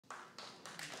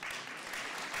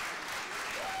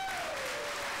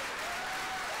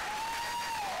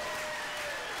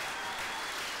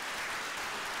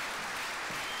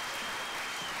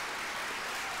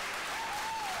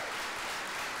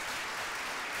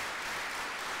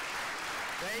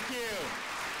Thank you.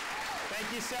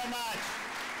 Thank you so much.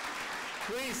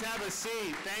 Please have a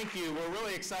seat. Thank you. We're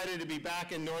really excited to be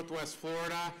back in Northwest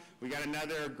Florida. We got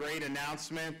another great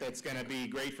announcement that's going to be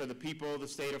great for the people of the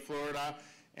state of Florida.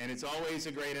 And it's always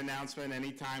a great announcement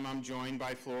anytime I'm joined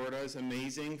by Florida's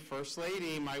amazing First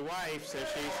Lady, my wife. So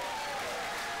she's...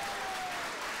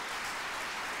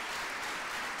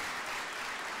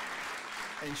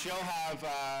 And she'll have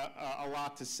a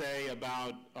lot to say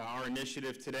about our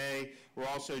initiative today. We're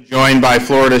also joined by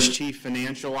Florida's Chief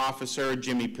Financial Officer,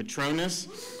 Jimmy Petronis.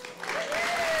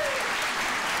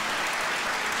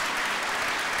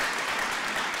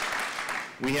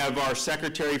 We have our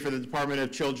Secretary for the Department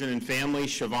of Children and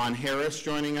Families, Siobhan Harris,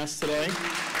 joining us today.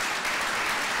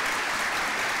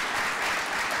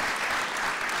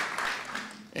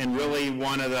 And really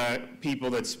one of the people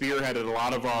that spearheaded a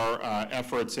lot of our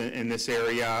efforts in this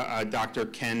area, Dr.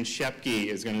 Ken Shepke,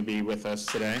 is going to be with us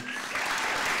today.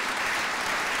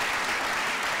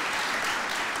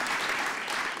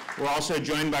 We're also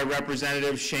joined by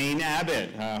Representative Shane Abbott.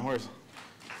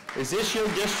 Is this your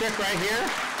district right here?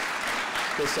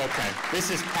 Okay.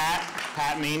 This is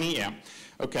Pat Maney? Yeah.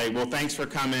 Okay, well, thanks for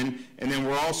coming. And then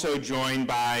we're also joined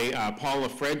by Paula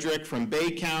Frederick from Bay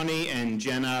County and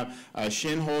Jenna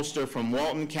Shinholster from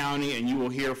Walton County, and you will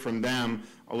hear from them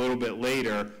a little bit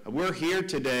later. We're here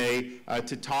today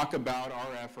to talk about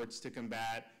our efforts to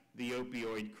combat the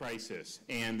opioid crisis.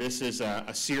 And this is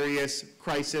a serious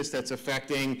crisis that's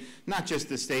affecting not just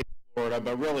the state of Florida,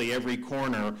 but really every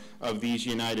corner of these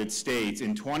United States.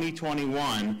 In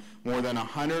 2021, more than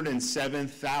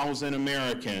 107,000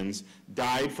 Americans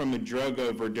died from a drug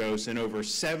overdose, and over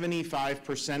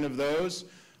 75% of those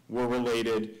were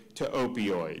related to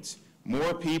opioids.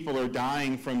 More people are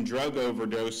dying from drug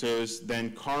overdoses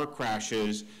than car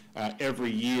crashes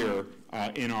every year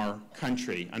in our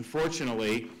country.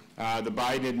 Unfortunately, the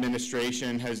Biden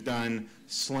administration has done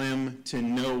slim to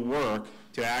no work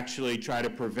to actually try to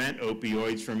prevent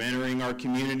opioids from entering our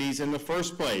communities in the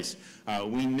first place.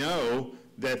 We know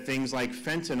that things like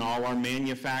fentanyl are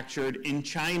manufactured in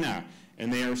China,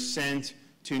 and they are sent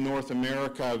to North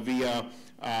America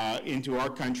into our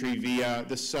country via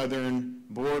the southern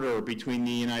border between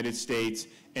the United States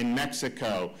and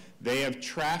Mexico. They have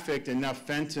trafficked enough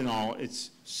fentanyl.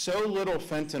 It's so little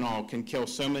fentanyl can kill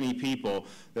so many people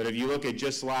that if you look at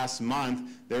just last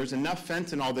month, there's enough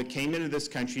fentanyl that came into this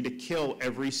country to kill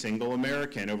every single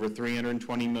American. Over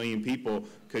 320 million people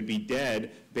could be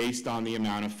dead based on the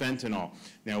amount of fentanyl.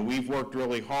 Now, we've worked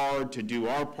really hard to do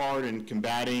our part in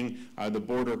combating the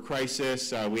border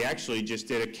crisis. We actually just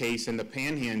did a case in the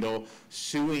Panhandle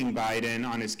suing Biden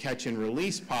on his catch and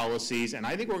release policies, and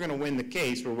I think we're going to win the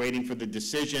case. We're waiting for the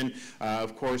decision.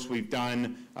 Of course, we've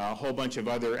done a whole bunch of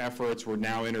other efforts. We're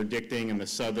now interdicting in the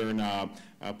southern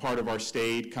part of our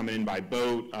state, coming in by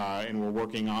boat, and we're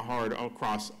working hard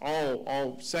across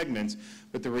all segments.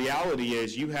 But the reality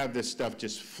is you have this stuff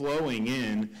just flowing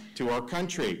in to our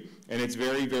country, and it's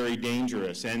very, very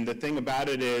dangerous. And the thing about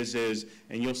it is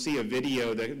and you'll see a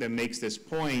video that makes this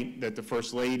point that the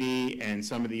First Lady and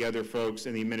some of the other folks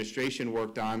in the administration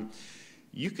worked on.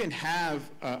 You can have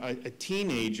a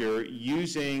teenager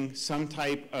using some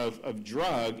type of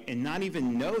drug and not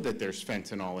even know that there's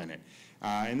fentanyl in it.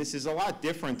 And this is a lot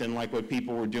different than like what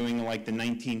people were doing in like the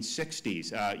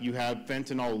 1960s. You have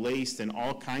fentanyl laced in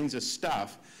all kinds of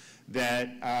stuff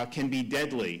that can be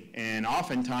deadly and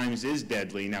oftentimes is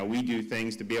deadly. Now, we do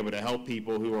things to be able to help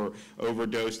people who are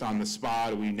overdosed on the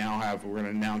spot. We're going to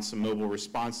announce some mobile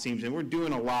response teams, and we're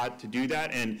doing a lot to do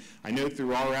that. And I know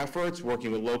through our efforts,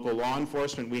 working with local law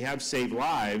enforcement, we have saved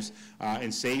lives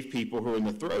and saved people who are in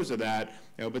the throes of that.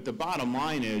 But the bottom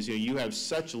line is you have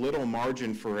such little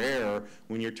margin for error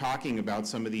when you're talking about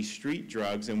some of these street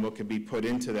drugs and what could be put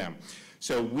into them.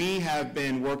 So we have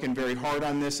been working very hard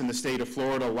on this in the state of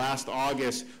Florida. Last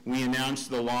August, we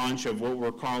announced the launch of what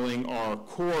we're calling our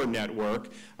CORE network,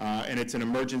 and it's an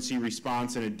emergency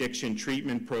response and addiction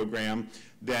treatment program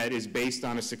that is based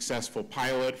on a successful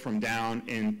pilot from down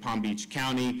in Palm Beach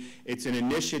County. It's an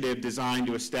initiative designed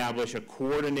to establish a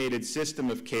coordinated system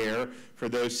of care for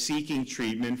those seeking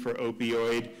treatment for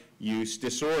opioid use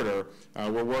disorder.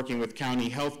 We're working with county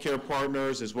healthcare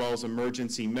partners as well as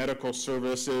emergency medical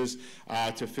services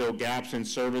to fill gaps in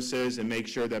services and make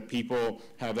sure that people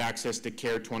have access to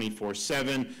care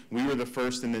 24/7. We were the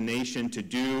first in the nation to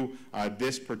do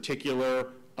this particular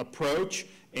approach,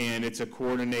 and it's a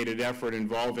coordinated effort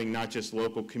involving not just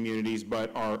local communities but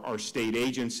our state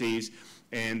agencies.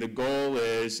 And the goal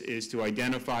is to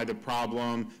identify the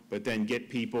problem, but then get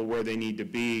people where they need to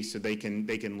be so they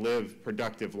can live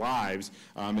productive lives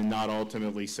and not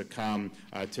ultimately succumb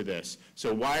to this.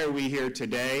 So why are we here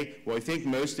today? Well, I think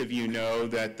most of you know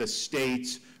that the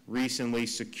states recently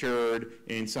secured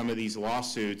in some of these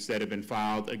lawsuits that have been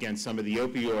filed against some of the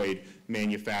opioid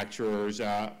manufacturers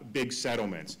big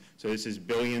settlements. So this is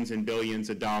billions and billions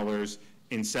of dollars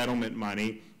in settlement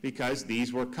money because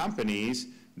these were companies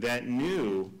that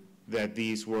knew that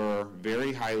these were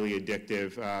very highly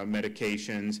addictive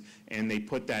medications, and they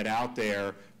put that out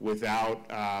there without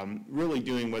really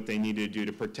doing what they needed to do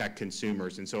to protect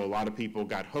consumers. And so a lot of people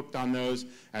got hooked on those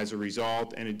as a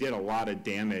result, and it did a lot of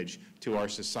damage to our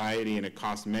society, and it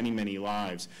cost many, many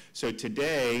lives. So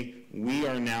today, we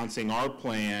are announcing our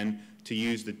plan to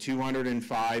use the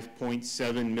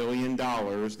 $205.7 million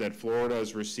that Florida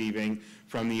is receiving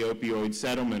from the opioid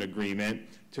settlement agreement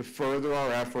to further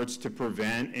our efforts to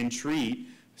prevent and treat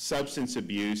substance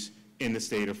abuse in the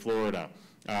state of Florida.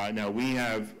 Now, we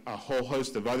have a whole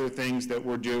host of other things that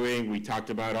we're doing. We talked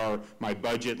about my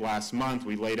budget last month.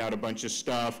 We laid out a bunch of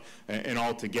stuff, and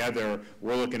altogether,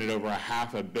 we're looking at over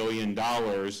 $500 million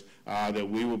that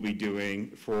we will be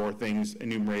doing for things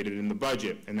enumerated in the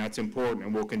budget, and that's important,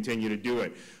 and we'll continue to do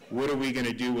it. What are we going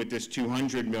to do with this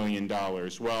 $200 million?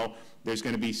 Well, there's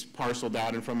going to be parceled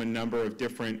out and from a number of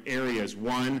different areas.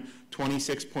 One,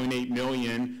 $26.8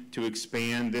 million to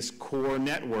expand this core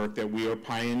network that we are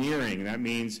pioneering. That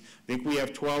means, I think we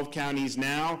have 12 counties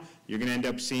now. You're going to end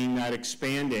up seeing that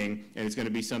expanding, and it's going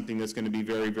to be something that's going to be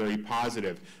very, very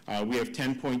positive. We have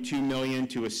 $10.2 million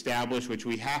to establish, which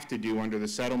we have to do under the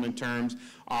settlement terms,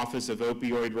 Office of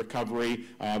Opioid Recovery,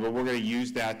 but we're going to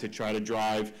use that to try to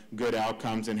drive good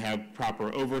outcomes and have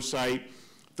proper oversight.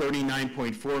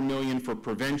 $39.4 million for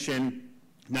prevention,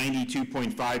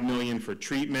 $92.5 million for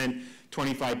treatment,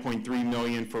 $25.3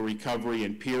 million for recovery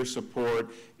and peer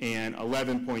support, and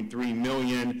 $11.3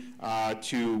 million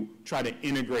to try to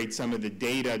integrate some of the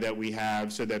data that we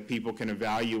have so that people can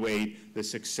evaluate the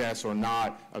success or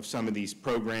not of some of these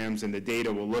programs. And the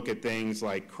data will look at things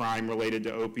like crime related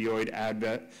to opioid,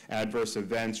 adverse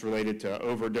events related to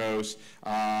overdose,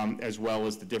 as well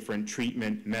as the different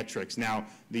treatment metrics. Now,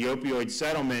 the opioid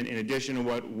settlement, in addition to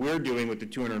what we're doing with the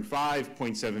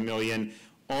 $205.7 million,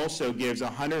 also gives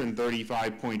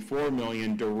 $135.4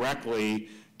 million directly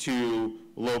to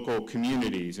local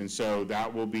communities. And so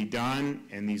that will be done,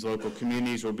 and these local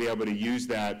communities will be able to use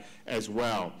that as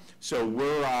well. So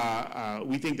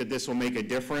we think that this will make a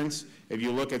difference. If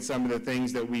you look at some of the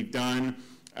things that we've done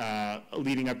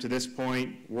leading up to this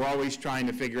point, we're always trying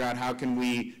to figure out how can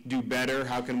we do better,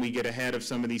 how can we get ahead of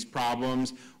some of these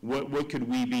problems, what could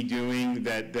we be doing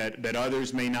that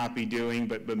others may not be doing,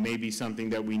 but maybe something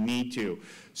that we need to.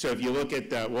 So if you look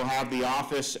at we'll have the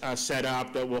office set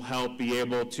up that will help be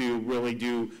able to really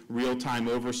do real-time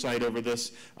oversight over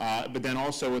this, but then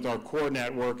also with our core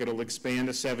network, it'll expand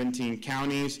to 17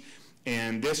 counties.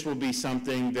 And this will be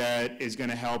something that is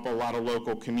going to help a lot of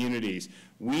local communities.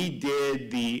 We did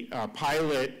the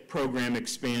pilot program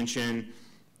expansion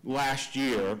last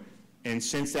year, and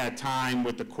since that time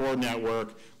with the core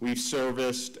network, we've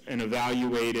serviced and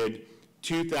evaluated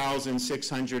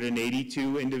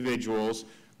 2,682 individuals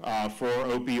for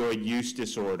opioid use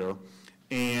disorder.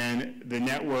 And the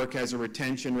network has a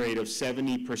retention rate of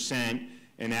 70%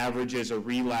 and averages a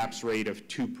relapse rate of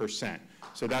 2%.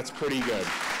 So that's pretty good.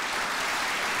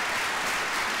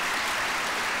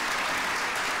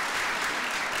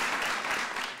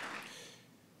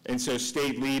 And so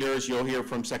state leaders, you'll hear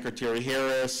from Secretary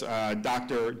Harris,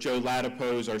 Dr. Joe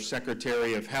Latipose, our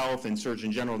Secretary of Health and Surgeon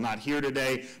General, not here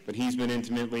today, but he's been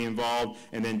intimately involved,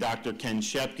 and then Dr. Ken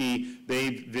Shepke.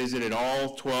 They've visited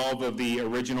all 12 of the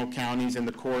original counties in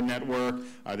the core network.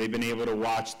 They've been able to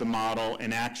watch the model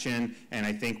in action, and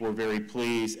I think we're very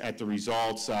pleased at the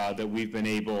results that we've been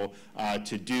able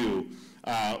to do.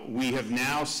 We have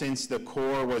now, since the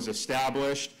core was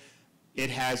established, it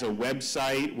has a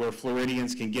website where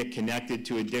Floridians can get connected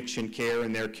to addiction care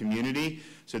in their community.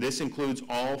 So this includes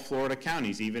all Florida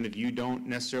counties. Even if you don't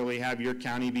necessarily have your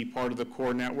county be part of the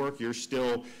core network, you're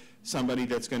still somebody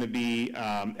that's going to be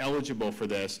eligible for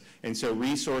this. And so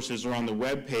resources are on the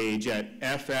webpage at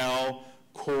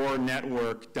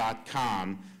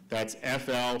flcorenetwork.com. That's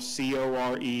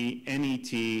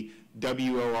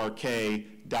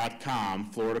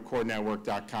FLCORENETWORK.com,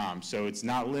 FloridaCoreNetwork.com. So it's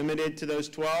not limited to those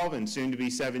 12 and soon to be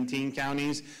 17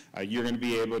 counties. You're going to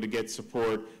be able to get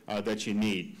support that you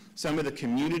need. Some of the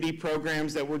community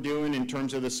programs that we're doing in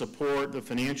terms of the support, the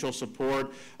financial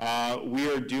support,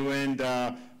 we are doing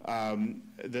the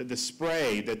the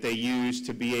spray that they use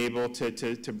to be able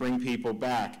to bring people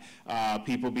back.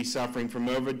 People be suffering from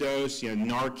overdose,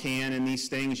 Narcan and these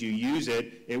things, you use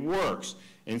it, it works.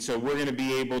 And so we're going to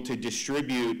be able to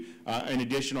distribute an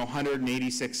additional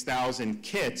 186,000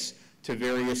 kits to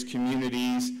various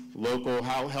communities, local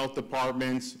health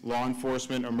departments, law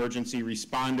enforcement, emergency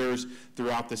responders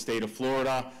throughout the state of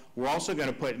Florida. We're also going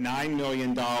to put $9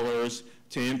 million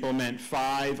to implement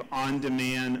 5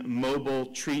 on-demand mobile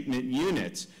treatment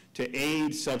units to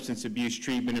aid substance abuse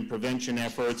treatment and prevention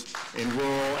efforts in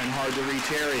rural and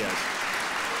hard-to-reach areas.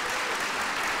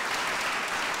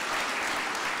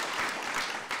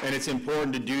 And it's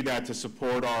important to do that to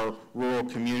support our rural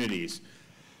communities.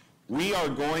 We are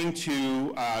going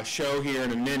to show here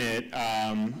in a minute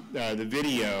the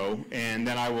video, and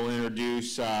then I will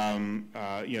introduce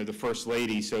the First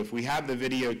Lady. So if we have the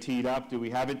video teed up, do we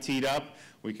have it teed up?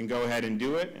 We can go ahead and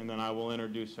do it, and then I will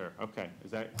introduce her. Okay,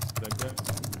 is that good?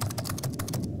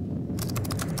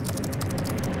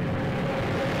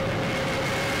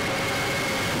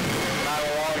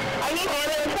 I need more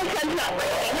than sometimes not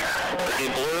breathing. Is he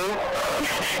blue?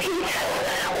 He's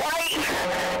white.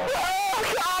 Oh,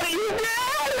 God, he's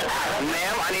dead.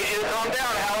 Ma'am, I need you to calm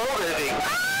down. How old is he?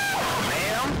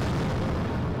 Ma'am?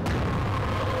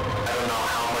 I don't know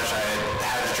how much I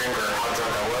had to drink or how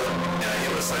drunk I was, and I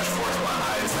hit with such force my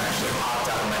eyes actually popped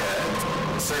out of my head.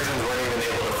 The surgeons weren't even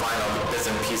able to find all the bits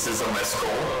and pieces of my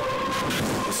skull.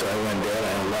 So I went down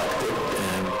and unlocked it,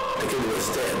 and the kid was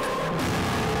dead.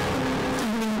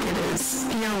 It is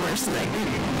your worst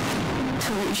nightmare to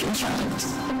lose your child.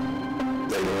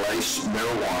 They lace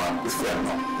marijuana with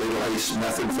fentanyl. They lace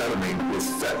methamphetamine with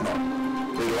fentanyl.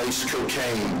 They lace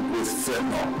cocaine with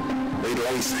fentanyl. They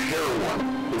lace heroin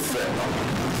with fentanyl.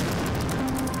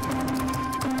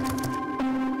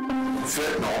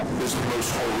 Fentanyl is the most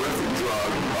horrific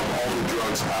drug of all the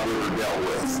drugs I've ever dealt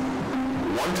with.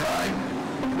 One time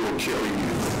will kill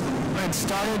you. It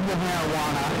started with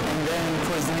marijuana, and then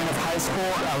towards the end of high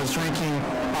school, I was drinking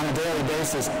on a daily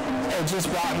basis. It just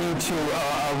brought me to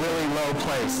a really low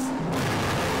place.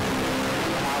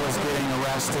 I was getting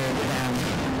arrested,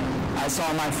 and I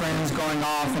saw my friends going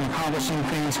off and accomplishing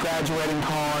things, graduating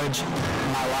college.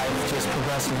 My life just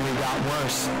progressively got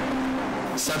worse.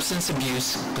 Substance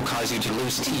abuse will cause you to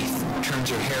lose teeth, turns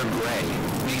your hair gray,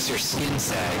 makes your skin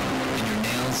sag, and your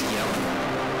nails yellow.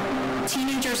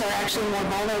 Teenagers are actually more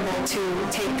vulnerable to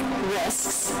take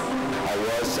risks. I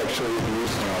was sexually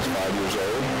abused when I was 5 years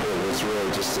old. It was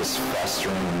really just this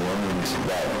festering wound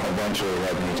that eventually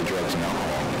led me to drugs and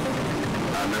alcohol.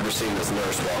 I remember seeing this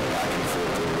nurse walk back and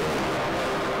forth in the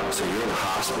room. So you're in the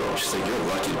hospital. She said, you're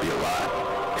lucky to be alive.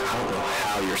 I don't know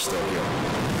how you're still here.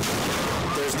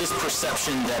 There's this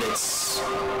perception that it's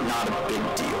not a big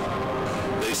deal.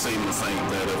 They seem to think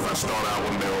that if I start out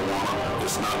with marijuana,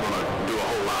 it's not going to do a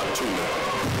whole lot to me.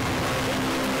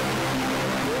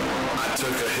 I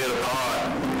took a hit of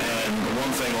pot, and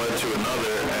one thing led to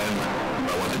another, and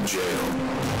I went to jail.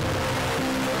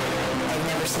 I've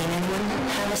never seen anyone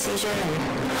have a seizure, and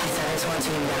I thought I was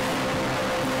watching him die.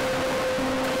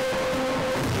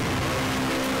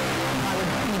 I would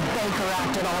be Baker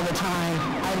acted all the time.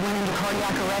 I went into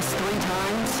cardiac arrest 3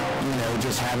 times.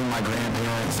 Just having my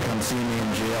grandparents come see me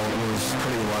in jail was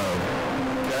pretty low.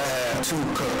 I had 2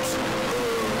 cups of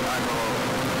alcohol.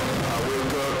 I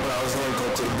woke up and I was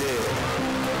handcuffed to the bed.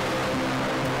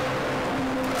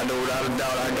 I know without a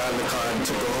doubt I got in the car and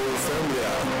took the whole family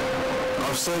out.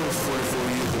 I'm serving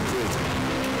 44 years in prison.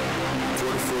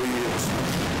 44 years.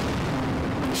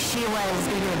 She was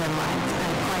bigger than life,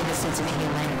 and quite a sense of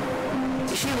humor.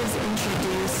 She was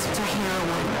introduced to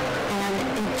heroin, and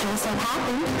it just so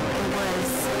happened it was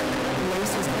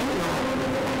laced with fentanyl.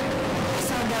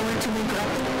 So I got her to regret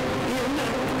it.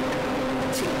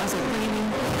 She wasn't bleeding.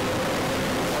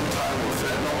 One time with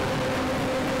fentanyl,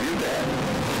 you're dead.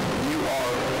 You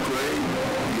are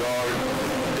graveyard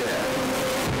dead.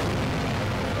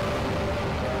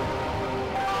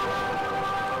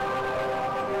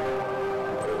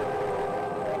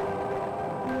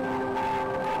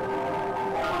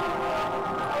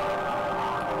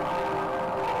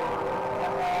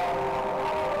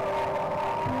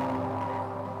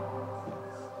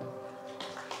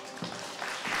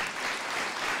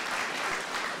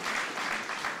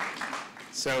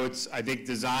 So it's, I think,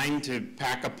 designed to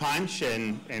pack a punch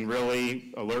and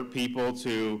really alert people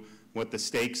to what the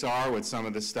stakes are with some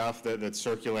of the stuff that's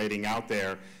circulating out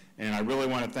there. And I really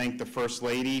want to thank the First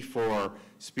Lady for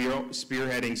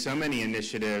spearheading so many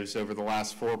initiatives over the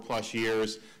last 4+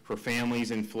 years for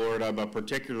families in Florida, but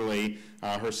particularly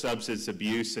her substance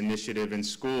abuse initiative in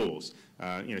schools.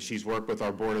 She's worked with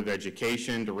our Board of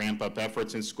Education to ramp up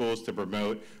efforts in schools to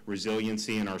promote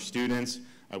resiliency in our students,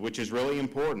 which is really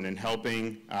important in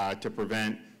helping to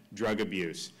prevent drug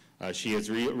abuse. She has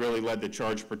really led the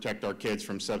charge to protect our kids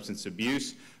from substance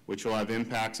abuse, which will have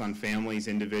impacts on families,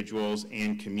 individuals,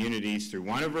 and communities through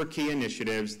one of her key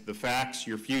initiatives, The Facts,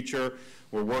 Your Future.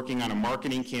 We're working on a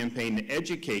marketing campaign to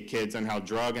educate kids on how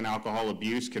drug and alcohol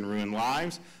abuse can ruin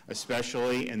lives,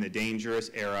 especially in the dangerous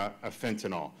era of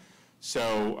fentanyl.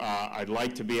 So I'd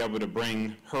like to be able to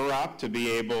bring her up to be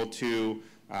able to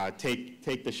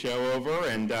take the show over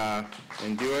and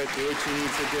do what she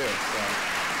needs to do. So.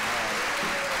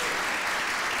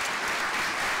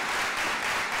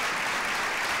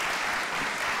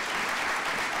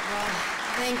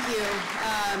 Thank you.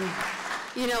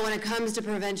 When it comes to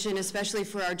prevention, especially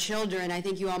for our children, I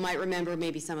think you all might remember,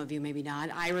 maybe some of you, maybe not.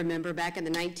 I remember back in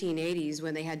the 1980s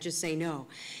when they had Just Say No.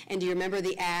 And do you remember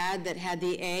the ad that had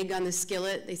the egg on the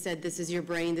skillet? They said, this is your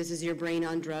brain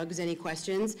on drugs. Any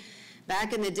questions?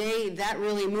 Back in the day, that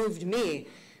really moved me.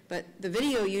 But the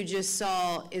video you just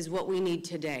saw is what we need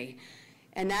today.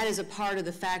 And that is a part of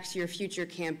the Facts Your Future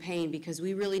campaign, because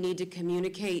we really need to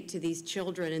communicate to these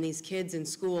children and these kids in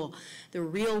school the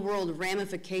real-world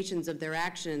ramifications of their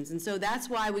actions. And so that's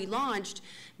why we launched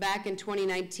back in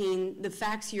 2019 the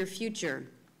Facts Your Future.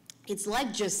 It's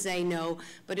like Just Say No,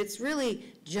 but it's really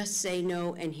just say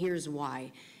no, and here's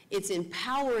why. It's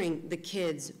empowering the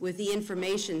kids with the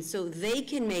information so they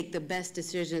can make the best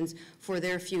decisions for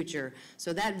their future.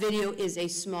 So that video is a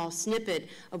small snippet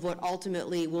of what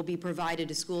ultimately will be provided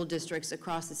to school districts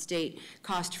across the state,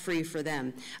 cost-free for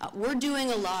them. We're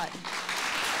doing a lot.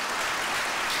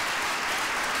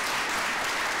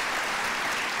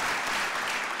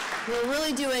 We're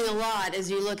really doing a lot as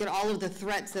you look at all of the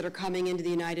threats that are coming into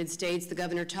the United States. The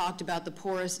governor talked about the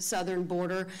porous southern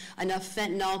border, enough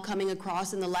fentanyl coming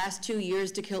across in the last 2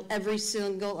 years to kill every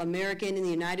single American in the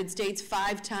United States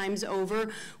 5 times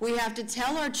over. We have to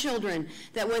tell our children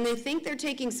that when they think they're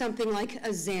taking something like a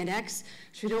Xanax,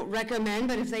 which we don't recommend,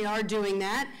 but if they are doing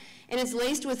that, and it's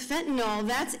laced with fentanyl,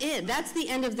 that's it. That's the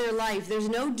end of their life. There's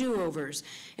no do-overs.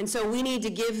 And so we need to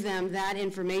give them that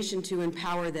information to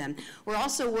empower them. We're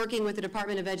also working with the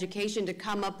Department of Education to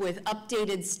come up with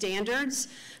updated standards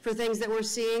for things that we're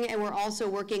seeing, and we're also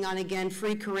working on, again,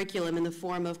 free curriculum in the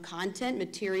form of content,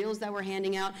 materials that we're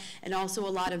handing out, and also a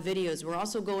lot of videos. We're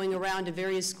also going around to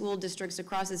various school districts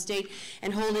across the state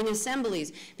and holding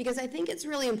assemblies, because I think it's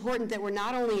really important that we're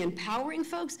not only empowering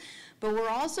folks, but we're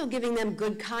also giving them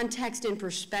good context and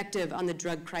perspective on the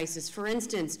drug crisis. For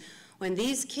instance, when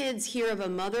these kids hear of a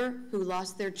mother who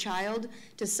lost their child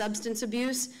to substance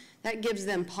abuse, that gives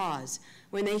them pause.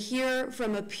 When they hear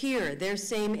from a peer, their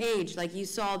same age, like you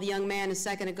saw the young man a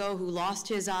second ago who lost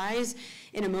his eyes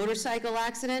in a motorcycle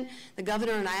accident, the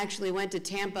governor and I actually went to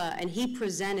Tampa and he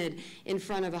presented in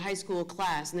front of a high school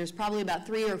class, and there's probably about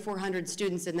 300 or 400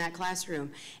 students in that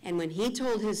classroom. And when he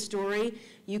told his story,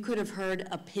 you could have heard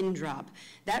a pin drop.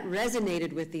 That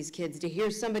resonated with these kids, to hear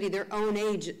somebody their own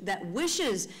age that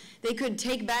wishes they could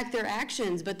take back their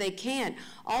actions, but they can't.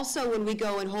 Also, when we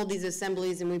go and hold these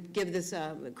assemblies and we give this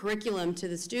curriculum to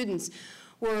the students,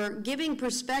 we're giving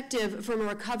perspective from a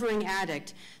recovering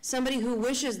addict, somebody who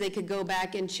wishes they could go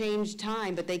back and change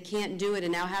time, but they can't do it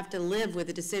and now have to live with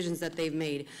the decisions that they've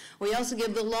made. We also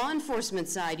give the law enforcement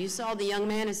side. You saw the young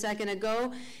man a second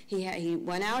ago. He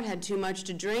went out, had too much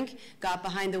to drink, got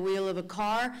behind the wheel of a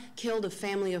car, killed a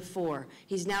family of 4.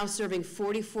 He's now serving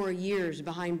 44 years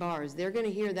behind bars. They're going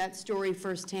to hear that story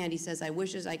firsthand. He says, I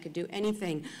wishes I could do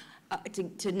anything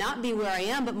to not be where I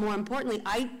am, but more importantly,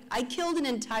 I killed an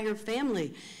entire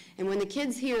family. And when the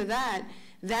kids hear that,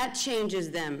 that changes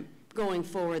them going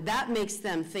forward. That makes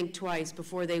them think twice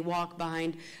before they walk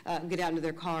behind, get out into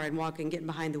their car and walk and get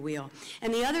behind the wheel.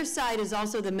 And the other side is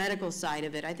also the medical side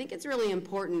of it. I think it's really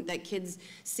important that kids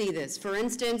see this. For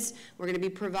instance, we're going to be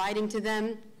providing to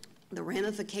them the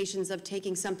ramifications of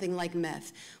taking something like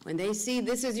meth. When they see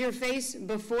this is your face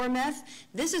before meth,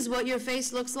 this is what your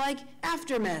face looks like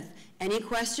after meth. Any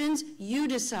questions? You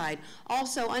decide.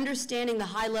 Also, understanding the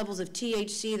high levels of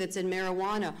THC that's in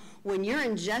marijuana. When you're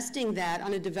ingesting that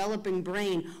on a developing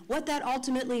brain, what that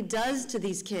ultimately does to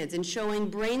these kids, and showing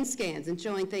brain scans and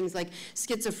showing things like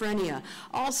schizophrenia.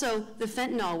 Also, the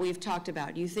fentanyl we've talked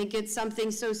about. You think it's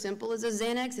something so simple as a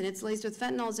Xanax and it's laced with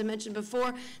fentanyl, as I mentioned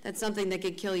before, that's something that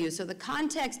could kill you. So the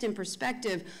context and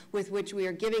perspective with which we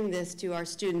are giving this to our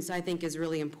students, I think, is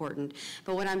really important.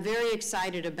 But what I'm very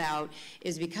excited about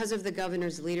is, because of the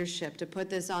governor's leadership, to put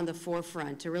this on the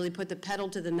forefront, to really put the pedal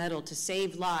to the metal, to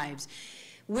save lives.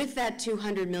 With that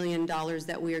 $200 million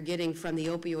that we are getting from the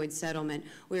opioid settlement,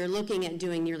 we are looking at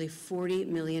doing nearly $40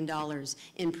 million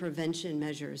in prevention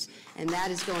measures, and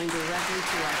that is going directly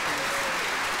to our kids.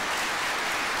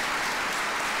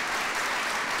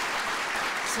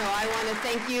 So I want to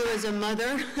thank you as a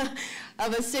mother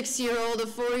of a 6-year-old, a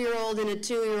 4-year-old, and a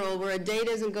 2-year-old, where a day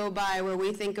doesn't go by where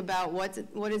we think about what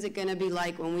is it going to be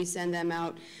like when we send them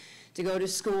out to go to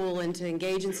school and to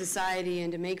engage in society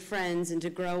and to make friends and to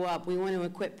grow up. We want to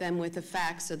equip them with the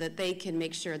facts so that they can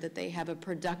make sure that they have a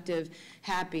productive,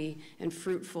 happy, and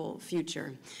fruitful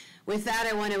future. With that,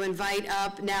 I want to invite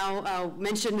up now,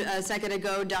 mentioned a second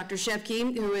ago, Dr.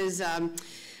 Shepke, who has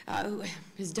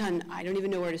done, I don't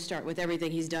even know where to start with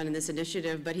everything he's done in this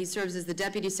initiative, but he serves as the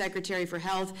Deputy Secretary for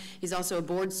Health. He's also a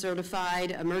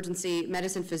board-certified emergency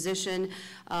medicine physician,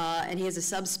 and he has a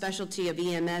subspecialty of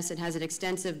EMS and has an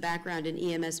extensive background in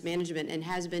EMS management and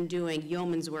has been doing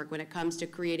yeoman's work when it comes to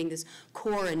creating this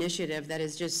core initiative that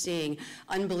is just seeing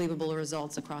unbelievable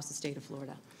results across the state of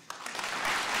Florida.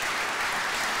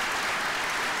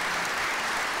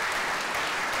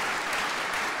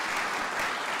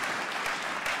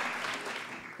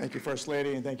 Thank you, First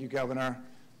Lady, and thank you, Governor.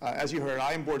 As you heard,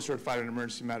 I am board certified in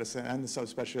emergency medicine and the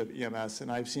subspecialty of EMS,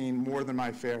 and I've seen more than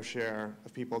my fair share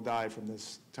of people die from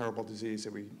this terrible disease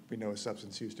that we know as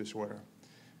substance use disorder.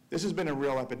 This has been a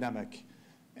real epidemic,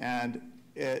 and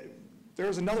there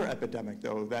is another epidemic,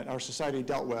 though, that our society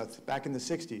dealt with back in the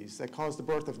 60s that caused the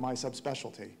birth of my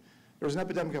subspecialty. There was an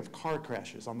epidemic of car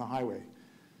crashes on the highway.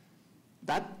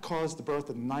 That caused the birth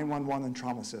of the 911 and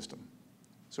trauma system.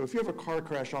 So if you have a car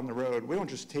crash on the road, we don't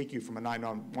just take you from a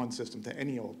 911 system to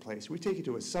any old place. We take you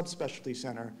to a subspecialty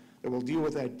center that will deal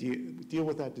with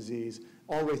that disease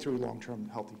all the way through long-term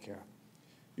healthy care.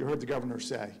 You heard the governor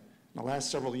say, in the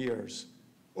last several years,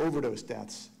 overdose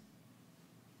deaths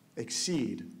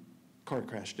exceed car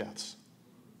crash deaths.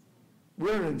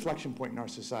 We're at an inflection point in our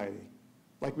society,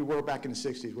 like we were back in the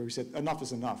 60s, where we said, enough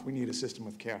is enough. We need a system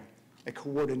of care, a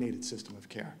coordinated system of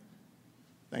care.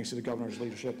 Thanks to the governor's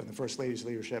leadership and the First Lady's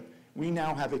leadership, we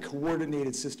now have a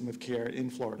coordinated system of care in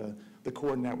Florida, the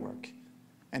CORE network.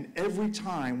 And every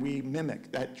time we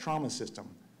mimic that trauma system,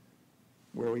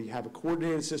 where we have a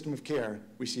coordinated system of care,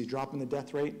 we see a drop in the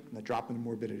death rate and a drop in the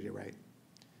morbidity rate.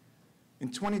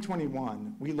 In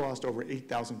 2021, we lost over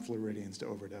 8,000 Floridians to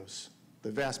overdose,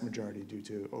 the vast majority due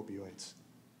to opioids.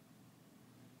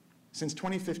 Since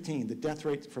 2015, the death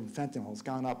rate from fentanyl has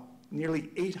gone up nearly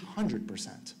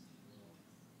 800%.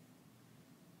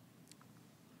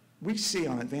 We see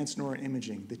on advanced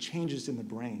neuroimaging the changes in the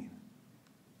brain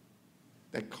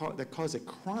that cause a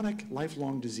chronic,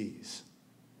 lifelong disease.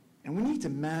 And we need to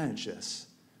manage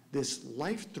this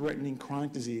life-threatening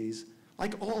chronic disease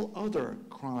like all other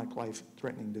chronic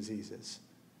life-threatening diseases.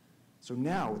 So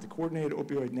now, with the coordinated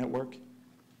opioid network,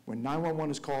 when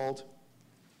 911 is called,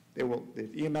 the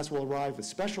EMS will arrive with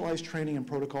specialized training and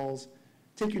protocols,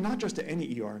 take you not just to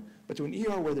any ER, but to an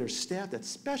ER where there's staff that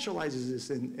specializes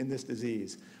in this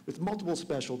disease, with multiple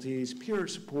specialties, peer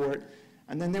support,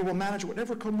 and then they will manage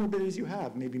whatever comorbidities you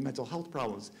have, maybe mental health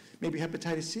problems, maybe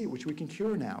hepatitis C, which we can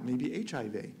cure now, maybe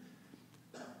HIV.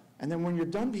 And then when you're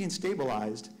done being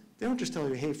stabilized, they don't just tell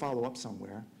you, hey, follow up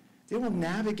somewhere. They will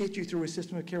navigate you through a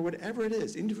system of care, whatever it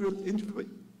is,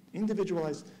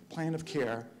 individualized plan of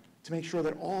care to make sure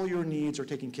that all your needs are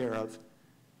taken care of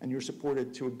and you're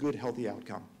supported to a good, healthy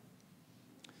outcome.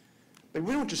 But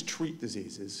we don't just treat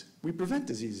diseases, we prevent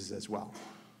diseases as well.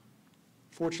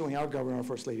 Fortunately, our governor, our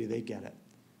First Lady, they get it.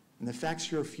 And the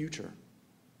Facts Your Future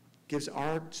gives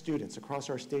our students across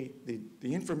our state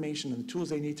the information and the tools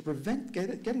they need to prevent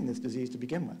getting this disease to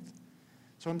begin with.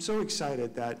 So I'm so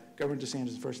excited that Governor DeSantis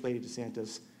and First Lady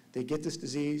DeSantis, they get this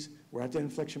disease, we're at the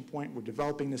inflection point, we're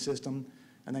developing the system,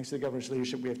 and thanks to the governor's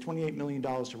leadership, we have $28 million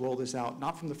to roll this out,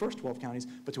 not from the first 12 counties,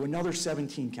 but to another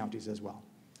 17 counties as well.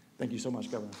 Thank you so much,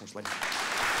 Governor and First Lady.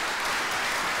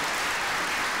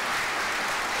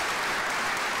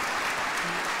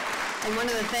 And one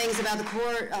of the things about the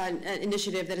CORE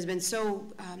initiative that has been so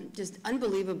just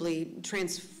unbelievably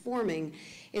transforming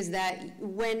is that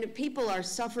when people are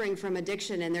suffering from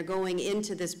addiction and they're going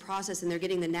into this process and they're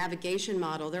getting the navigation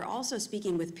model, they're also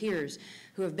speaking with peers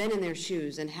who have been in their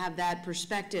shoes and have that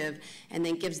perspective, and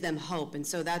then gives them hope. And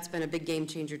so that's been a big game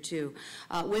changer too.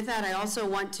 With that, I also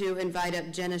want to invite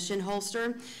up Jenna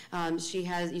Shinholster. She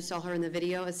has, you saw her in the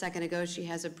video a second ago, she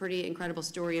has a pretty incredible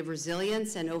story of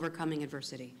resilience and overcoming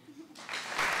adversity.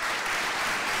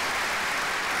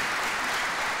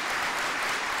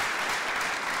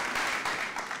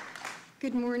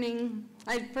 Good morning.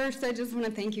 First, I just want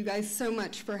to thank you guys so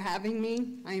much for having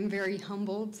me. I am very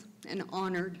humbled and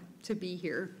honored to be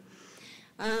here.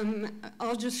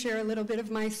 I'll just share a little bit of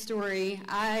my story.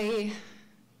 I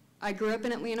grew up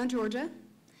in Atlanta, Georgia.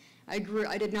 I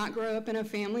did not grow up in a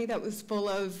family that was full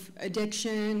of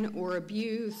addiction or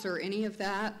abuse or any of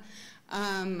that.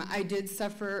 I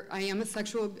am a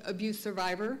sexual abuse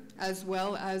survivor as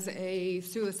well as a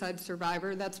suicide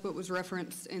survivor. That's what was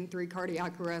referenced in 3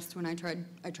 cardiac arrests when I tried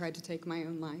to take my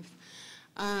own life.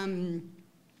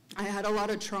 I had a lot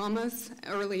of traumas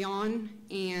early on,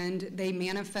 and they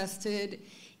manifested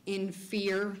in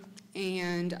fear,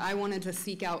 and I wanted to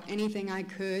seek out anything I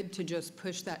could to just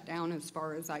push that down as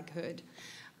far as I could.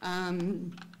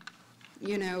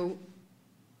 You know,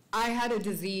 I had a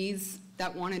disease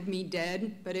that wanted me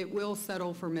dead, but it will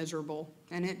settle for miserable,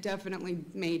 and it definitely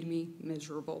made me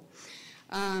miserable.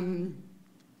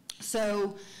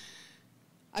 So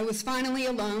I was finally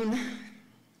alone.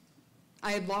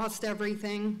 I had lost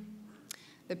everything.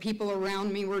 The people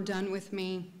around me were done with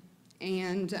me,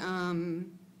 and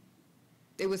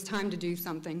it was time to do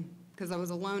something because I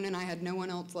was alone and I had no one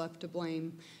else left to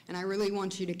blame. And I really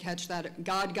want you to catch that.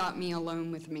 God got me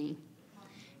alone with me.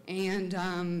 And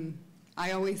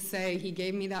I always say he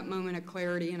gave me that moment of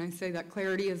clarity, and I say that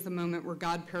clarity is the moment where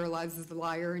God paralyzes the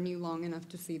liar in you long enough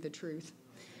to see the truth.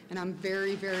 And I'm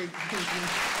very, very thankful.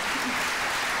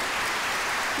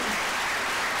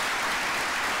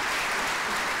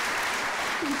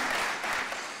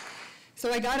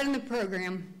 So I got in the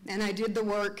program, and I did the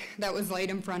work that was laid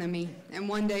in front of me, and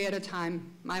one day at a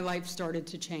time, my life started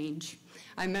to change.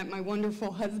 I met my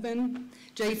wonderful husband,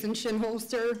 Jason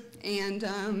Shinholster,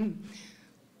 and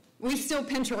we still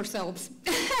pinch ourselves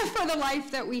for the life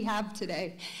that we have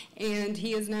today. And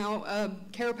he is now a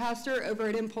care pastor over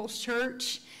at Impulse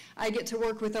Church. I get to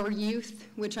work with our youth,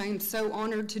 which I am so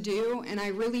honored to do, and I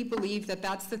really believe that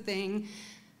that's the thing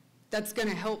that's going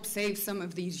to help save some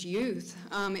of these youth,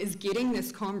 is getting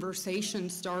this conversation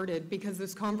started, because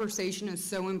this conversation is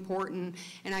so important.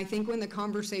 And I think when the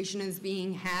conversation is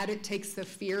being had, it takes the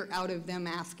fear out of them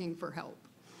asking for help,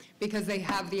 because they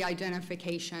have the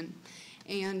identification.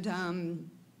 And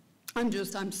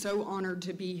I'm so honored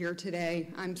to be here today.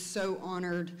 I'm so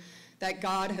honored that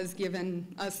God has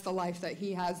given us the life that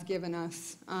he has given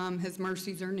us. His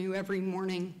mercies are new every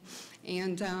morning.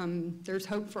 And there's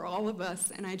hope for all of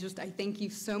us. And I thank you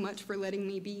so much for letting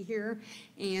me be here.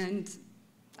 And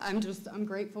I'm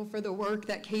grateful for the work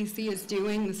that Casey is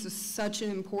doing. This is such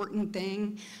an important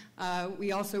thing.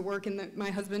 We also my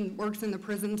husband works in the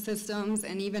prison systems,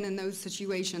 and even in those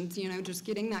situations, you know, just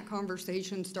getting that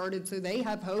conversation started so they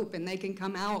have hope and they can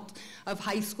come out of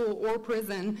high school or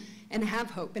prison and have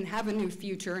hope and have a new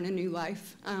future and a new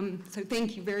life. So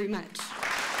thank you very much.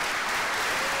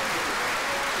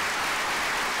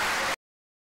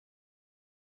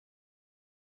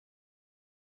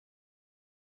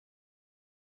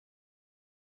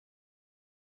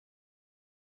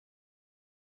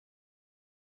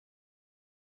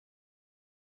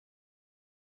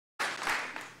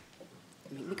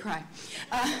 Make me cry.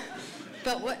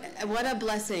 But what a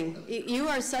blessing. You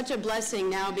are such a blessing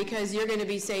now, because you're going to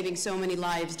be saving so many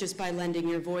lives just by lending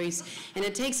your voice. And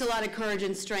it takes a lot of courage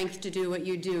and strength to do what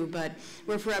you do, but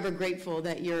we're forever grateful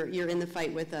that you're in the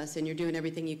fight with us, and you're doing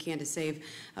everything you can to save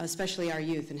especially our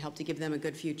youth and help to give them a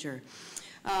good future.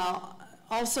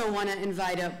 Also want to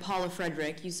invite up Paula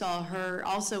Frederick. You saw her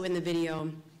also in the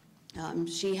video.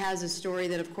 She has a story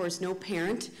that, of course, no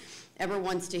parent ever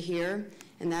wants to hear,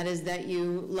 and that is that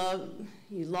you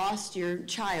lost your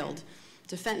child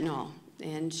to fentanyl.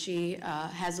 And she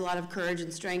has a lot of courage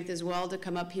and strength as well to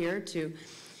come up here to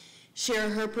share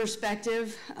her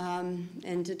perspective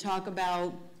and to talk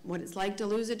about what it's like to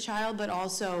lose a child, but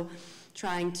also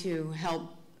trying to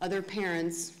help other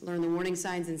parents learn the warning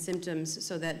signs and symptoms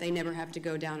so that they never have to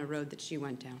go down a road that she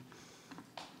went down.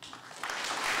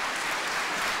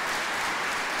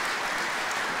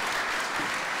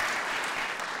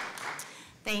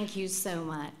 Thank you so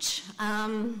much.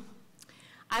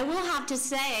 I will have to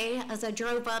say, as I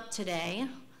drove up today,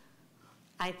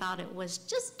 I thought it was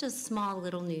just a small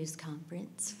little news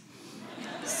conference.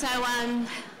 So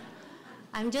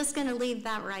I'm just going to leave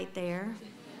that right there.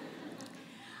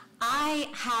 I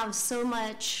have so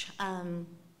much hope.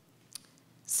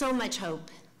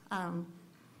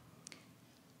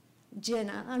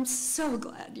 Jenna, I'm so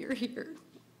glad you're here.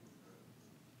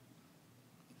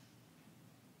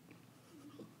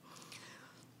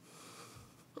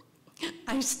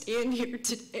 I stand here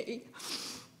today,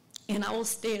 and I will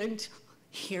stand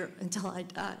here until I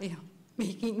die,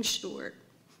 making sure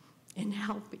and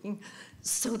helping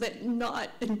so that not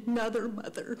another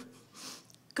mother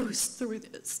goes through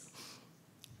this.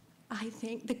 I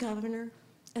thank the governor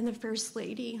and the First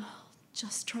Lady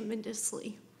just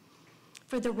tremendously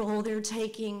for the role they're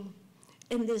taking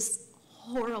in this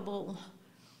horrible,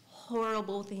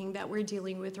 horrible thing that we're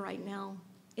dealing with right now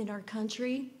in our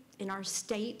country, in our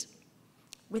state,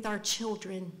 with our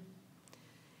children.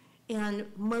 And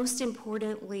most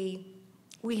importantly,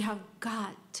 we have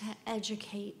got to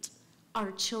educate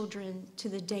our children to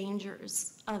the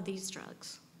dangers of these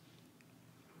drugs.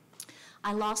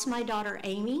 I lost my daughter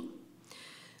Amy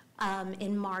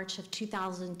in March of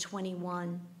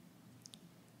 2021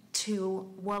 to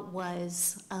what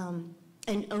was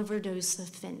an overdose of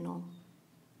fentanyl.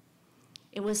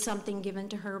 It was something given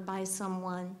to her by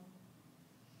someone.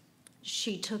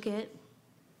 She took it.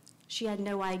 She had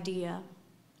no idea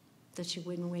that she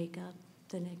wouldn't wake up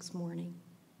the next morning.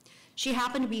 She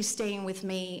happened to be staying with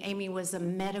me. Amy was a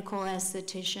medical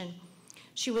esthetician.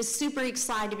 She was super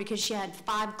excited because she had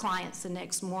 5 clients the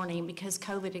next morning because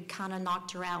COVID had kind of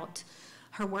knocked her out,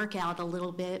 her workout a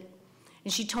little bit.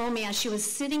 And she told me as she was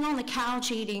sitting on the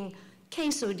couch eating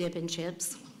queso dip and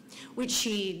chips, which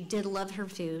she did love her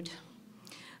food,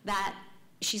 that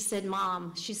she said,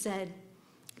 Mom, she said,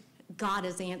 God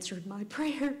has answered my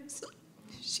prayers.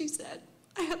 She said,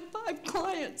 I have 5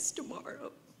 clients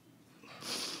tomorrow.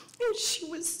 And she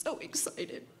was so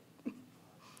excited.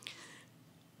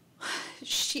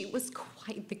 She was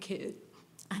quite the kid.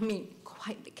 I mean,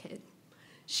 quite the kid.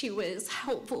 She was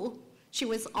helpful. She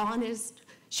was honest.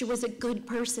 She was a good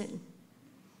person.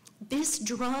 This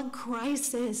drug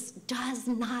crisis does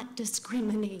not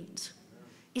discriminate.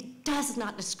 It does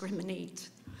not discriminate.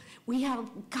 We have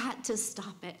got to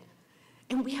stop it.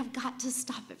 And we have got to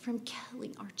stop it from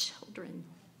killing our children.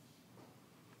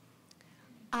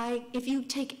 If you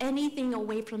take anything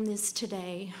away from this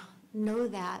today, know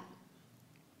that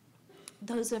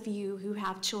those of you who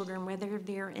have children, whether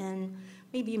they're in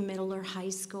maybe middle or high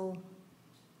school,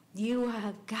 you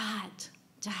have got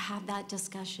to have that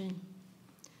discussion.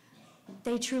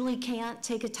 They truly can't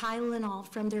take a Tylenol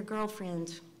from their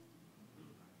girlfriend.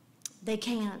 They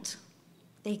can't.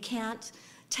 They can't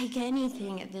take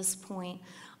anything at this point.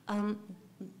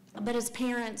 But as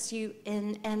parents,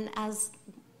 and as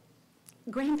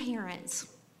grandparents,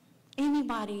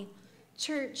 anybody,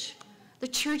 church, the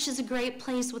church is a great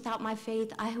place. Without my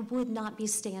faith, I would not be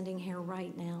standing here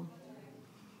right now.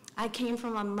 I came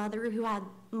from a mother who had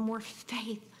more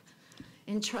faith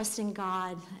and trust in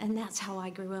God, and that's how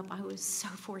I grew up. I was so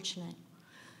fortunate.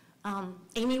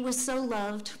 Amy was so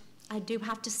loved. I do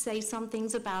have to say some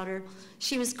things about her.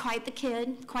 She was quite the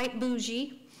kid, quite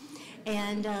bougie,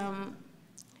 and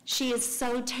she is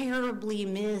so terribly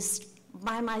missed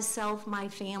by myself, my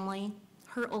family,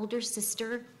 her older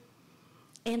sister,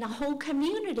 and a whole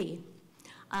community.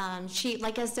 She,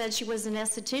 like I said, she was an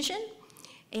esthetician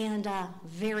and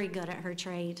very good at her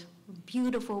trade.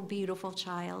 Beautiful, beautiful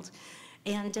child.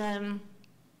 And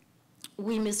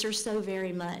we miss her so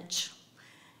very much.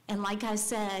 And like I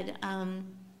said,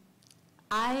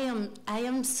 I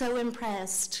am so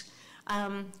impressed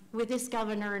with this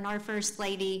governor and our First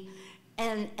Lady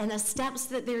and the steps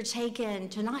that they're taking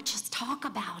to not just talk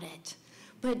about it,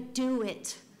 but do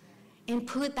it and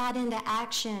put that into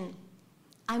action.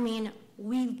 I mean,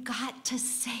 we've got to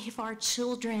save our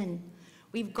children.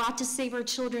 We've got to save our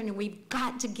children, and we've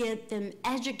got to get them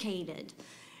educated.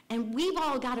 And we've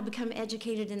all got to become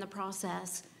educated in the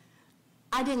process.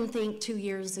 I didn't think 2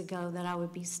 years ago that I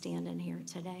would be standing here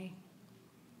today.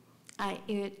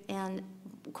 And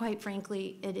quite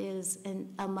frankly, it is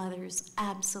a mother's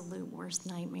absolute worst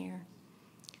nightmare.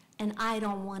 And I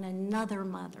don't want another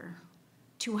mother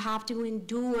to have to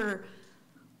endure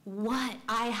what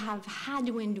I have had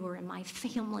to endure and my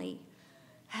family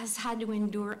has had to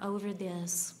endure over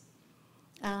this.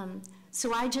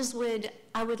 So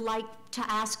I would like to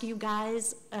ask you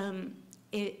guys,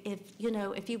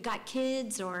 if you've got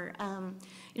kids or,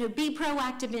 be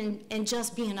proactive in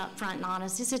just being upfront and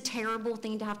honest. It's a terrible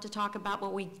thing to have to talk about,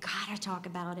 but we gotta talk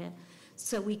about it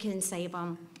so we can save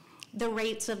them. The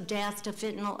rates of death to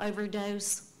fentanyl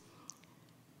overdose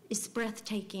is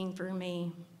breathtaking for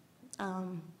me.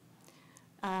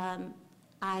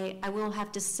 I will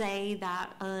have to say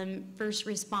that first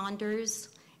responders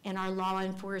and our law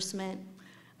enforcement,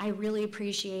 I really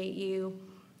appreciate you.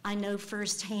 I know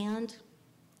firsthand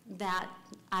that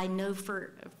I know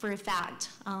for a fact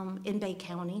in Bay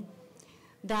County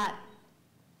that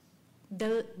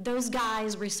those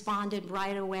guys responded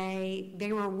right away.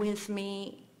 They were with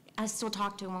me. I still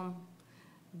talk to them.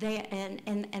 They're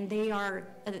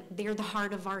the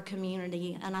heart of our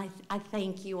community, and I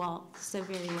thank you all so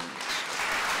very much.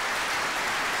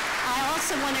 I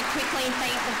also want to quickly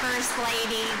thank the First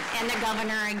Lady and the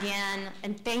Governor again,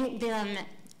 And thank them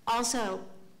also,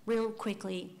 real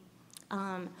quickly,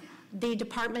 the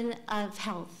Department of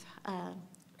Health.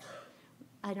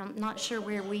 I'm not sure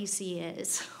where Weesey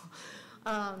is.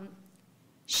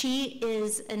 She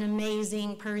is an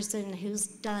amazing person who's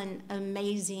done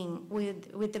amazing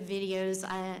with the videos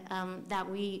that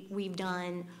we've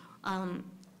done.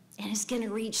 And it's going to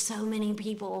reach so many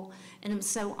people, and I'm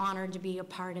so honored to be a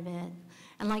part of it.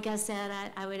 And like I said,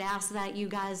 I would ask that you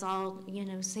guys all,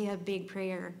 say a big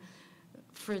prayer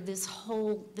for this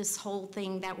whole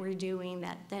thing that we're doing,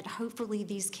 that hopefully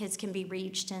these kids can be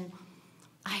reached. And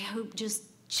I hope just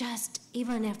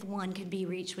even if one could be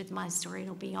reached with my story,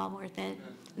 it'll be all worth it.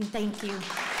 And thank you.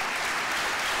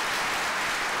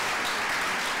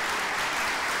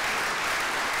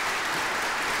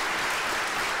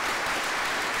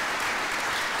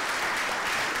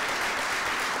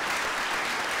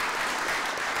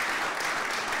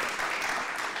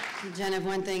 Jenna,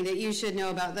 one thing that you should know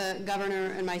about the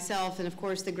governor and myself, and of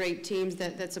course the great teams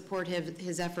that support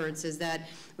his efforts, is that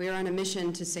we are on a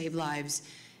mission to save lives,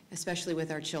 especially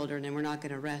with our children, and we're not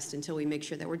going to rest until we make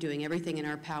sure that we're doing everything in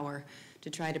our power to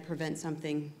try to prevent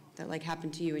something that like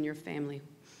happened to you and your family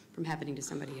from happening to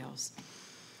somebody else.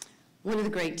 One of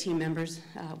the great team members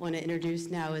I want to introduce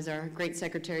now is our great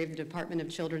Secretary of the Department of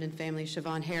Children and Families,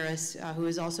 Siobhan Harris, who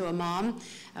is also a mom.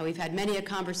 We've had many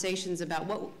conversations about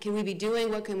what can we be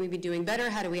doing, what can we be doing better,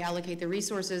 how do we allocate the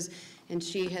resources, and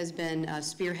she has been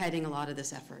spearheading a lot of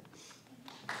this effort.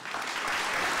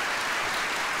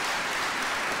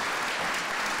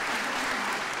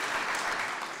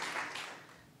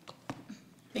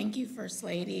 Thank you, First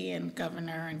Lady and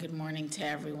Governor, and good morning to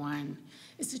everyone.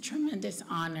 It's a tremendous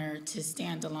honor to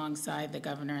stand alongside the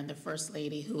Governor and the First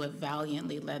Lady who have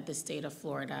valiantly led the state of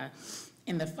Florida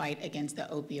in the fight against the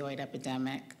opioid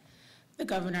epidemic. The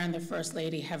Governor and the First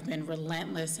Lady have been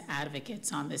relentless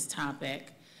advocates on this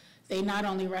topic. They not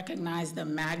only recognize the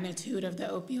magnitude of the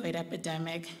opioid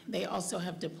epidemic, they also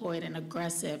have deployed an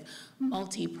aggressive,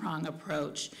 multi-pronged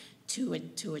approach to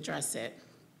address it.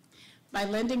 By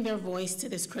lending their voice to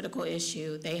this critical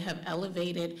issue, they have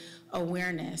elevated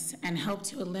awareness and helped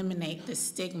to eliminate the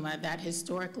stigma that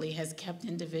historically has kept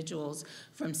individuals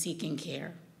from seeking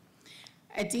care.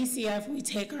 At DCF, we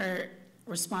take our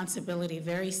responsibility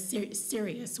very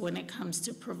serious when it comes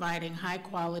to providing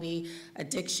high-quality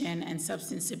addiction and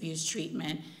substance abuse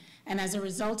treatment. And as a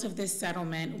result of this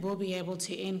settlement, we'll be able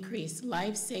to increase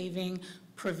life-saving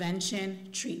prevention,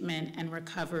 treatment, and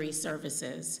recovery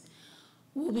services.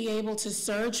 We'll be able to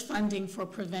surge funding for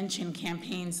prevention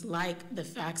campaigns like the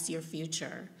Facts Your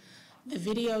Future. The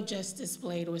video just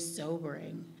displayed was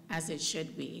sobering, as it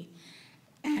should be.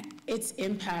 And its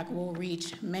impact will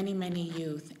reach many, many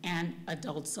youth and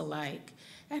adults alike.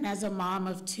 And as a mom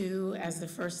of two, as the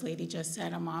First Lady just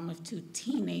said, a mom of two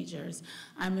teenagers,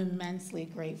 I'm immensely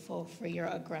grateful for your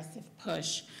aggressive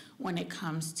push when it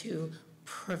comes to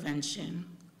prevention.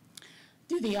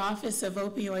 Through the Office of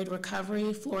Opioid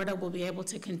Recovery, Florida will be able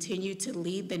to continue to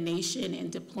lead the nation in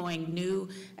deploying new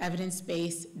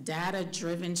evidence-based,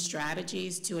 data-driven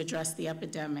strategies to address the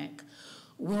epidemic.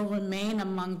 We'll remain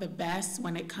among the best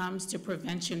when it comes to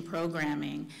prevention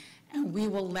programming, and we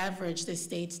will leverage the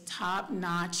state's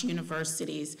top-notch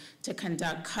universities to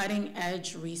conduct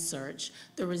cutting-edge research,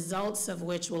 the results of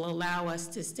which will allow us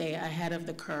to stay ahead of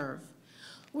the curve.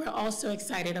 We're also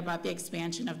excited about the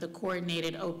expansion of the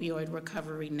Coordinated Opioid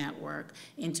Recovery Network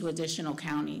into additional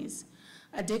counties.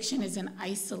 Addiction is an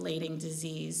isolating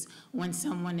disease when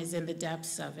someone is in the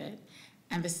depths of it,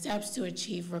 and the steps to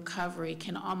achieve recovery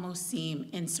can almost seem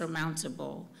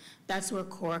insurmountable. That's where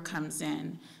CORE comes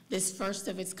in. This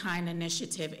first-of-its-kind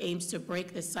initiative aims to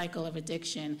break the cycle of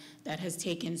addiction that has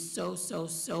taken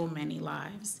so many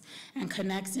lives and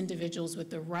connects individuals with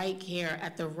the right care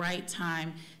at the right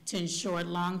time to ensure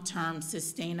long-term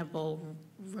sustainable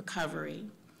recovery.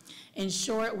 In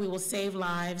short, we will save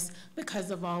lives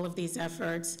because of all of these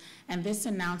efforts, and this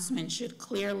announcement should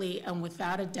clearly and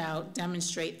without a doubt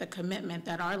demonstrate the commitment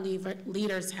that our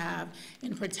leaders have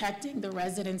in protecting the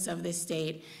residents of this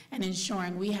state and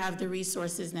ensuring we have the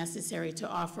resources necessary to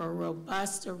offer a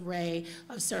robust array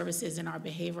of services in our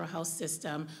behavioral health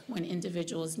system when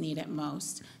individuals need it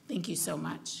most. Thank you so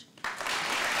much.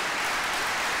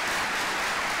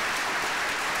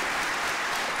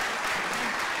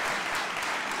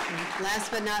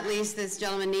 Last but not least, this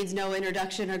gentleman needs no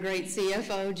introduction, our great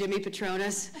CFO, Jimmy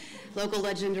Petronas, local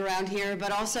legend around here,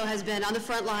 but also has been on the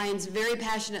front lines very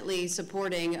passionately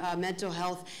supporting mental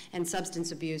health and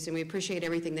substance abuse, and we appreciate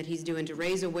everything that he's doing to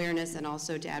raise awareness and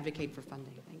also to advocate for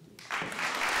funding. Thank you.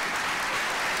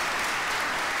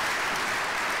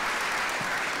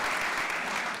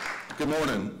 Good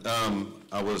morning.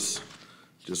 I was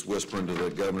just whispering to the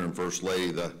governor and first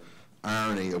lady the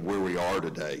irony of where we are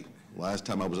today. Last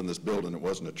time I was in this building, it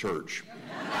wasn't a church.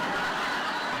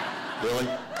 Really?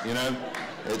 You know?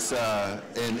 It's,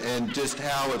 and just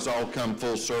how it's all come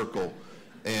full circle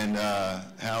and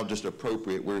how just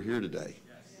appropriate we're here today.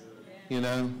 You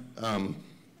know?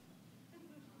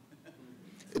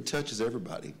 It touches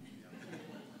everybody.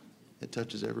 It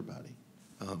touches everybody.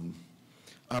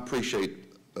 I appreciate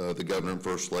the governor and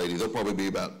first lady. There'll probably be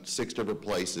about 6 different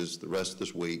places the rest of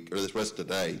this week, or this rest of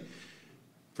today,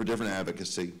 for different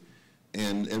advocacy.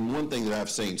 And one thing that I've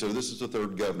seen, so this is the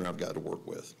 3rd governor I've got to work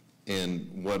with,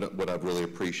 and what I've really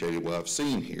appreciated, what I've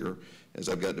seen here, is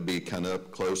I've got to be kind of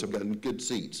up close. I've gotten good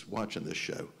seats watching this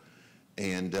show.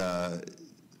 And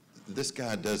this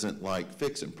guy doesn't like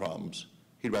fixing problems.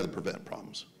 He'd rather prevent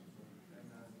problems.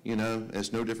 You know,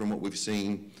 it's no different what we've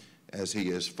seen as he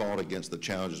has fought against the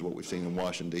challenges of what we've seen in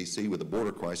Washington, D.C. with the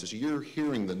border crisis. You're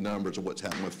hearing the numbers of what's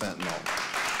happening with fentanyl.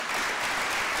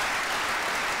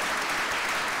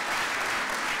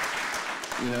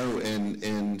 You know,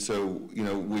 and so, you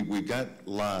know, we've got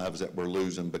lives that we're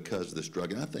losing because of this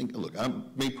drug. And I think, look,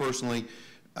 me personally,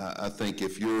 I think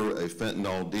if you're a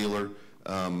fentanyl dealer,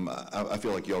 I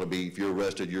feel like you ought to be, if you're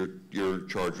arrested, you're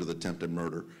charged with attempted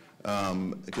murder.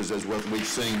 Because as what we've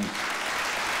seen,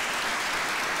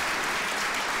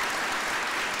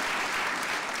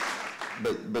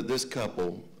 but this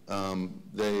couple,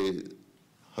 they,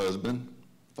 husband,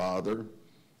 father,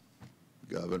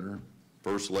 governor,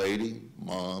 first lady,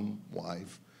 mom,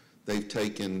 wife, they've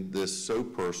taken this so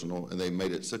personal and they've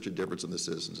made it such a difference in the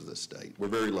citizens of this state. We're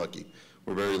very lucky.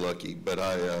 We're very lucky. But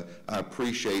I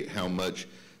appreciate how much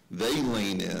they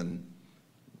lean in,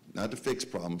 not to fix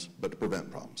problems, but to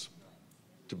prevent problems.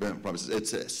 To prevent problems.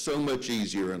 It's so much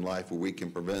easier in life where we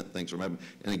can prevent things from happening.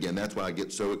 And again, that's why I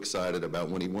get so excited about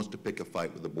when he wants to pick a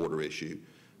fight with the border issue,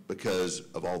 because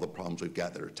of all the problems we've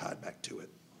got that are tied back to it.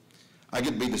 I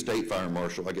get to be the state fire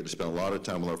marshal. I get to spend a lot of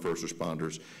time with our first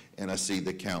responders, and I see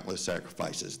the countless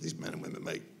sacrifices these men and women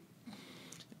make.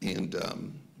 And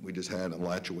we just had in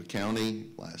Alachua County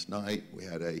last night, we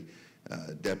had a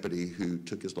deputy who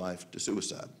took his life to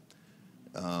suicide.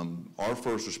 Our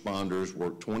first responders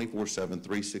work 24/7,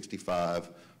 365,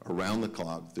 around the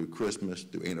clock, through Christmas,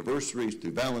 through anniversaries,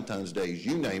 through Valentine's Days,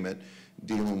 you name it,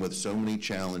 dealing with so many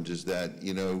challenges that,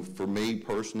 you know, for me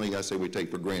personally, I say we take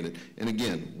for granted. And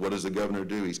again, what does the governor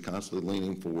do? He's constantly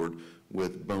leaning forward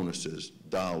with bonuses,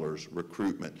 dollars,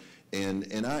 recruitment.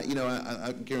 And I, you know,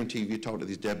 I guarantee if you talk to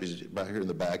these deputies right here in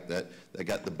the back that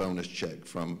got the bonus check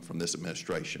from this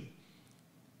administration,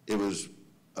 it was,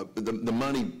 the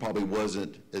money probably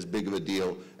wasn't as big of a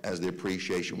deal as the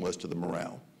appreciation was to the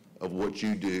morale of what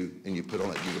you do and you put on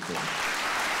that uniform.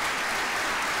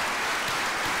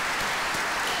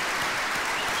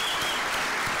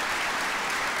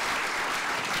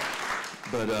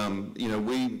 But you know,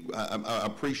 I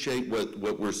appreciate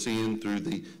what we're seeing through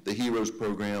the Heroes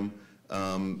program,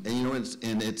 and you know,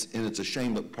 it's a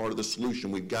shame that part of the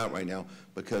solution we've got right now,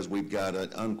 because we've got an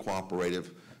uncooperative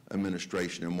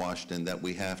administration in Washington, that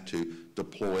we have to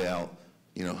deploy out,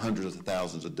 you know, hundreds of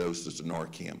thousands of doses of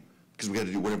Narcan, because we got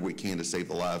to do whatever we can to save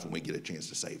the lives when we get a chance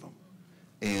to save them.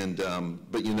 And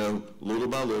but you know, little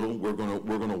by little, we're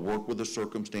going to work with the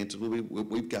circumstances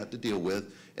we've got to deal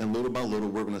with, and little by little,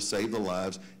 we're going to save the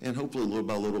lives, and hopefully, little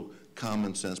by little,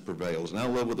 common sense prevails. And I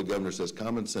love what the governor says: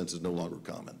 common sense is no longer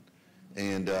common.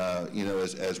 And you know,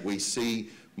 as we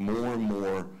see more and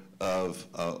more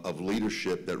of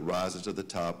leadership that rises to the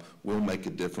top, will make a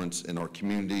difference in our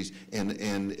communities. And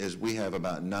as we have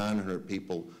about 900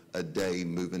 people a day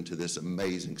move into this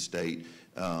amazing state,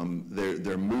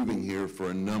 they're moving here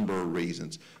for a number of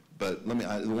reasons. But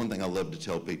the one thing I love to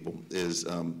tell people is,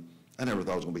 I never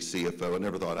thought I was going to be CFO. I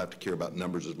never thought I'd have to care about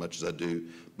numbers as much as I do,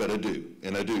 but I do,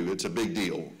 and I do. It's a big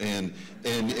deal, and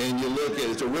you look at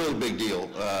it's a really big deal.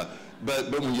 But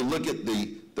when you look at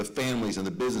the families and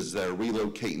the businesses that are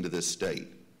relocating to this state,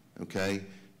 okay,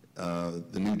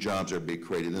 the new jobs that are being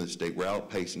created in the state, we're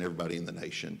outpacing everybody in the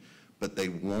nation, but they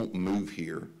won't move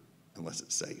here unless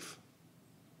it's safe.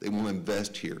 They won't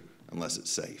invest here unless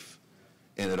it's safe,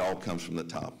 and it all comes from the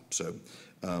top. So.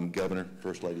 Governor,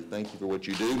 First Lady, thank you for what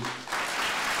you do.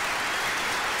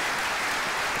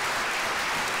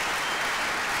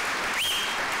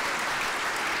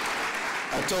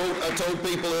 I told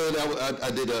people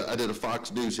that I did a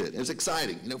Fox News hit. It was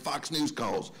exciting, you know, Fox News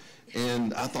calls,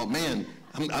 and I thought, man,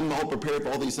 I'm all prepared for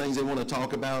all these things they want to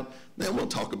talk about. They don't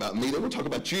want to talk about me. They want to talk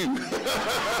about you. You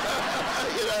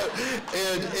know,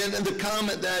 and the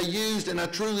comment that I used, and I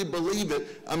truly believe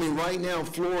it. I mean, right now,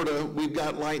 Florida, we've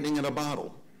got lightning in a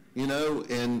bottle. You know,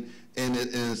 and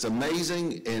it's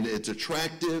amazing, and it's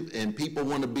attractive, and people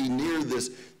want to be near this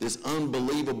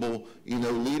unbelievable, you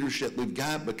know, leadership we've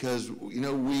got, because, you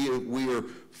know, we are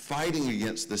fighting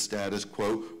against the status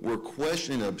quo. We're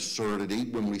questioning absurdity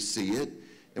when we see it,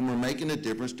 and we're making a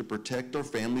difference to protect our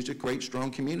families, to create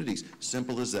strong communities.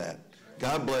 Simple as that.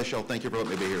 God bless y'all. Thank you for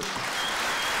letting me be here.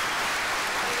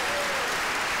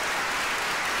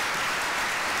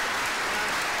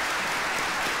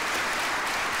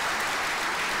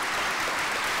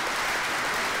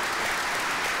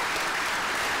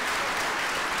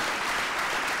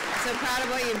 So proud of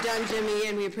what you've done, Jimmy,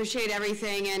 and we appreciate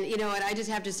everything. And you know what, I just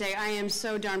have to say, I am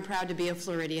so darn proud to be a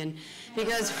Floridian,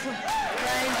 because,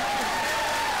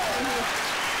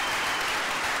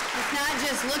 it's not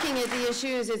just looking at the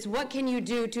issues, it's what can you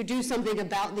do to do something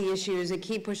about the issues and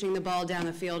keep pushing the ball down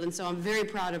the field. And so I'm very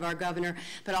proud of our governor,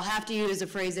 but I'll have to use a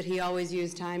phrase that he always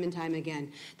used time and time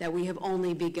again, that we have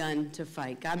only begun to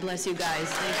fight. God bless you guys.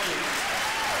 Thank you.